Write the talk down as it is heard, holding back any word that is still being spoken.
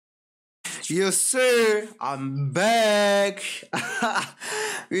Yes, sir. I'm back.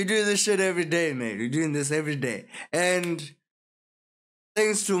 We do this shit every day, man. We're doing this every day. And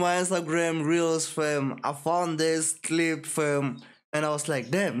thanks to my Instagram Reels, fam, I found this clip, fam, and I was like,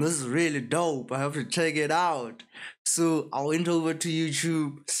 damn, this is really dope. I have to check it out. So I went over to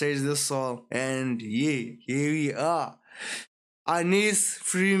YouTube, searched the song, and yeah, here we are. Anis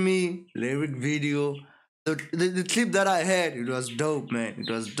Free Me lyric video. The clip that I had, it was dope, man.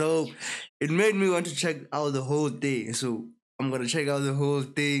 It was dope. It made me want to check out the whole thing. So I'm gonna check out the whole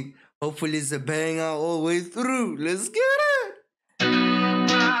thing. Hopefully it's a banger all the way through. Let's get it.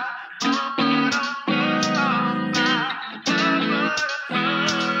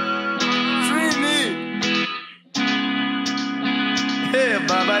 Free me. Hey,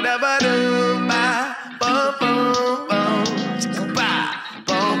 ba ba da ba do ba ba ba ba.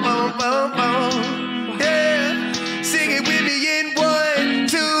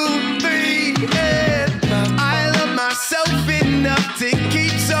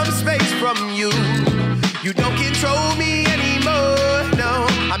 From you, you don't control me anymore. No,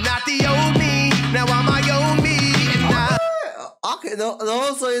 I'm not the old me. Now I'm my own me. Okay, the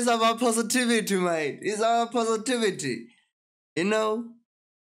whole song is about positivity, mate. It's about positivity. You know?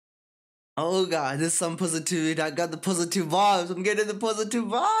 Oh God, there's some positivity. I got the positive vibes. I'm getting the positive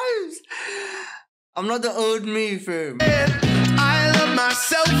vibes. I'm not the old me, fam. I love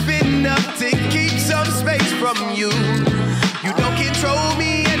myself enough to keep some space from you. You don't control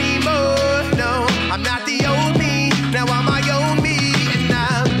me anymore. No, I'm not the old me. Now I'm my own me. And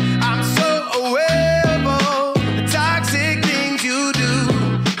I'm so aware of all the toxic things you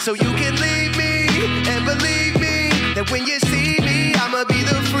do. So you can leave me and believe me that when you see me, I'ma be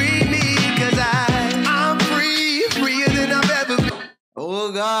the free me. Cause I'm free, freer than I've ever been.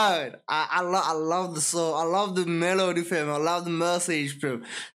 Oh God, I love the song. I love the melody, fam. I love the message, fam.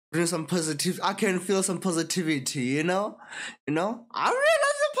 Bring some positive. I can feel some positivity, you know. I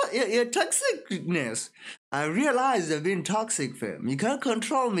realize your toxicness. I realize you're being toxic, fam. You can't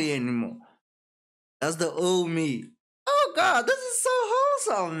control me anymore. That's the old me. Oh God, this is so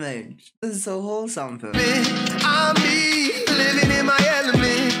wholesome, man. This is so wholesome, fam. I'm me, living in my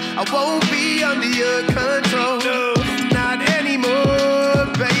element. I won't be under your control. No, not anymore,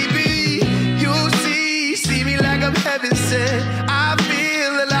 baby. You'll see me like I'm heaven sent. I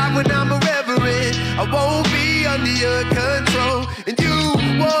feel alive when I'm irreverent. I won't be under your control, and you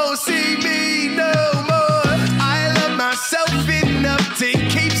won't see me no more. I love myself enough to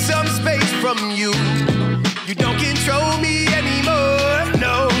keep some space from you. You don't control me anymore.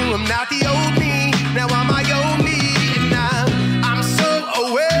 No, I'm not the old me. Now I'm my own me. And I'm so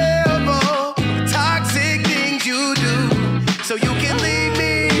aware of all the toxic things you do. So you can leave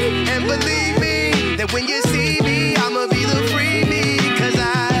me and believe me that when you see me, I'ma be the free me.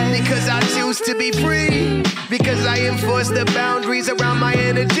 Because I choose to be free. Because I enforce the boundaries around my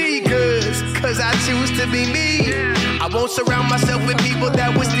energy. Cause I choose to be me. I won't surround myself with people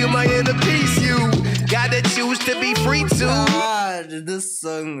that will steal my inner peace. You gotta choose to be free too. God, this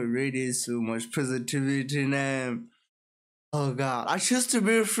song really is so much positivity, man. Oh God, I choose to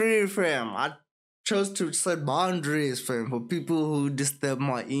be free, fam. I chose to set boundaries, fam, for people who disturb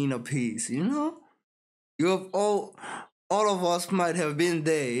my inner peace. You know, you have all of us might have been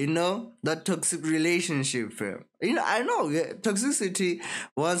there. You know, that toxic relationship, fam. You know, I know, yeah, toxicity.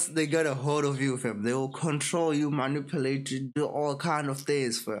 Once they get a hold of you, fam, they will control you, manipulate you, do all kind of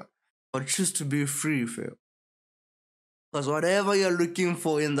things, fam. But choose to be free, fam. Because whatever you're looking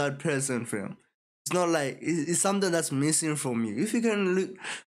for in that person, fam, it's not like it's something that's missing from you. If you can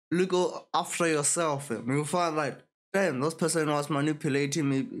look after yourself, fam, you'll find like, damn, this person was manipulating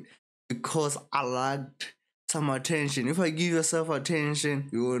me because I lacked some attention. If I give yourself attention,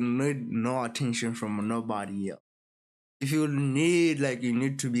 you will need no attention from nobody else. If you need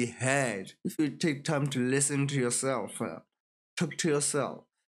to be heard, if you take time to listen to yourself, fam, talk to yourself,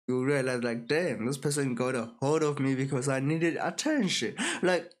 you realize like, damn, this person got a hold of me because I needed attention.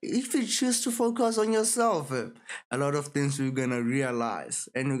 Like, if you choose to focus on yourself, a lot of things you're gonna realize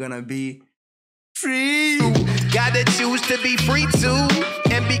and you're gonna be free. Gotta choose to be free too.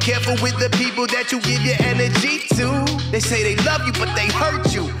 And be careful with the people that you give your energy to. They say they love you, but they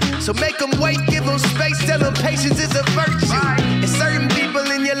hurt you. So make them wait, give them space, tell them patience is a virtue. And certain people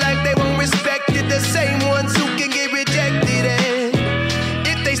in your life, they won't respect it. The same ones who can get rejected. And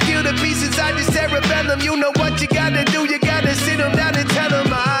if they steal the pieces, I just cerebellum. You know what you gotta do, you gotta sit them down and tell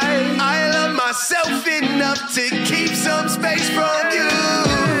them I love myself enough to keep some space from you.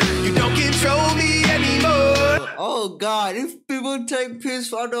 You don't control me anymore. Oh God, if people take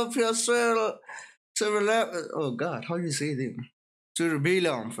peace out of your soul, oh God, how do you say them?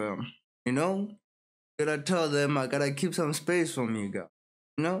 Cerebellum, fam. You know, gotta tell them I gotta keep some space from you guys.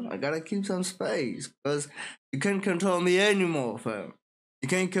 You know, I gotta keep some space because you can't control me anymore, fam. You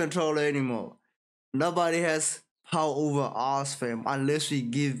can't control it anymore. Nobody has power over us, fam, unless we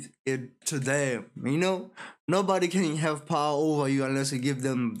give it to them. You know, nobody can have power over you unless you give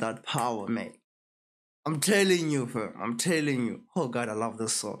them that power, man. I'm telling you, fam. I'm telling you. Oh God, I love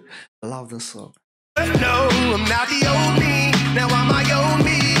this song. I love this song. No, I'm not the old me. Now I'm my own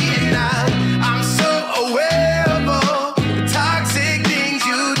me, and I'm so aware of all the toxic things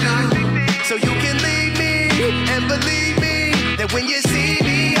you do. So you can leave me and believe me that when you see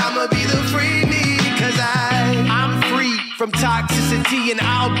me, I'ma be the free me, 'cause I'm free from toxicity, and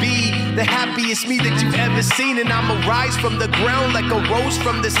I'll be the happiest me that you've ever seen. And I'ma rise from the ground like a rose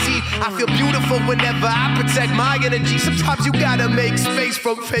from the seed. I feel beautiful whenever I protect my energy. Sometimes you gotta make space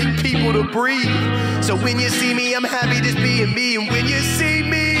from fake people to breathe. So when you see me, I'm happy just being me. And when you see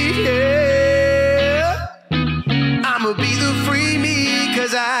me, yeah, I'ma be the free me,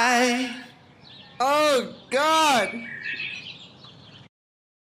 'cause Oh God!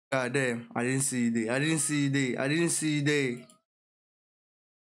 God damn, I didn't see you there. I didn't see you there. I didn't see you there.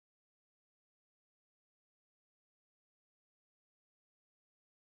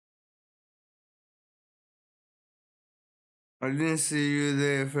 I didn't see you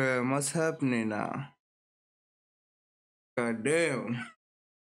there, fam. What's happening now? God damn.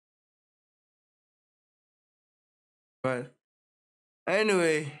 But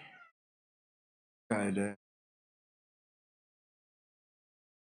anyway, God damn.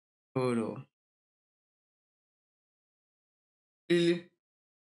 Hold on. Really?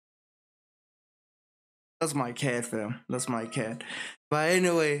 That's my cat, fam. That's my cat. But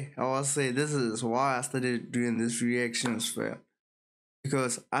anyway, I was say this is why I started doing these reactions, fam.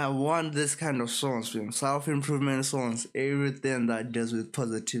 Because I want this kind of songs, fam. Self-improvement songs, everything that deals with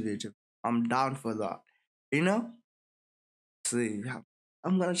positivity. I'm down for that. You know? See,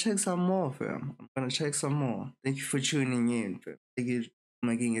 I'm gonna check some more, fam. I'm gonna check some more. Thank you for tuning in, fam. Thank you for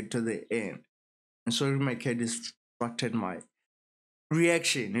making it to the end. And sorry my cat distracted my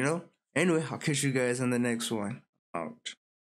reaction, you know? Anyway, I'll catch you guys in the next one. Out.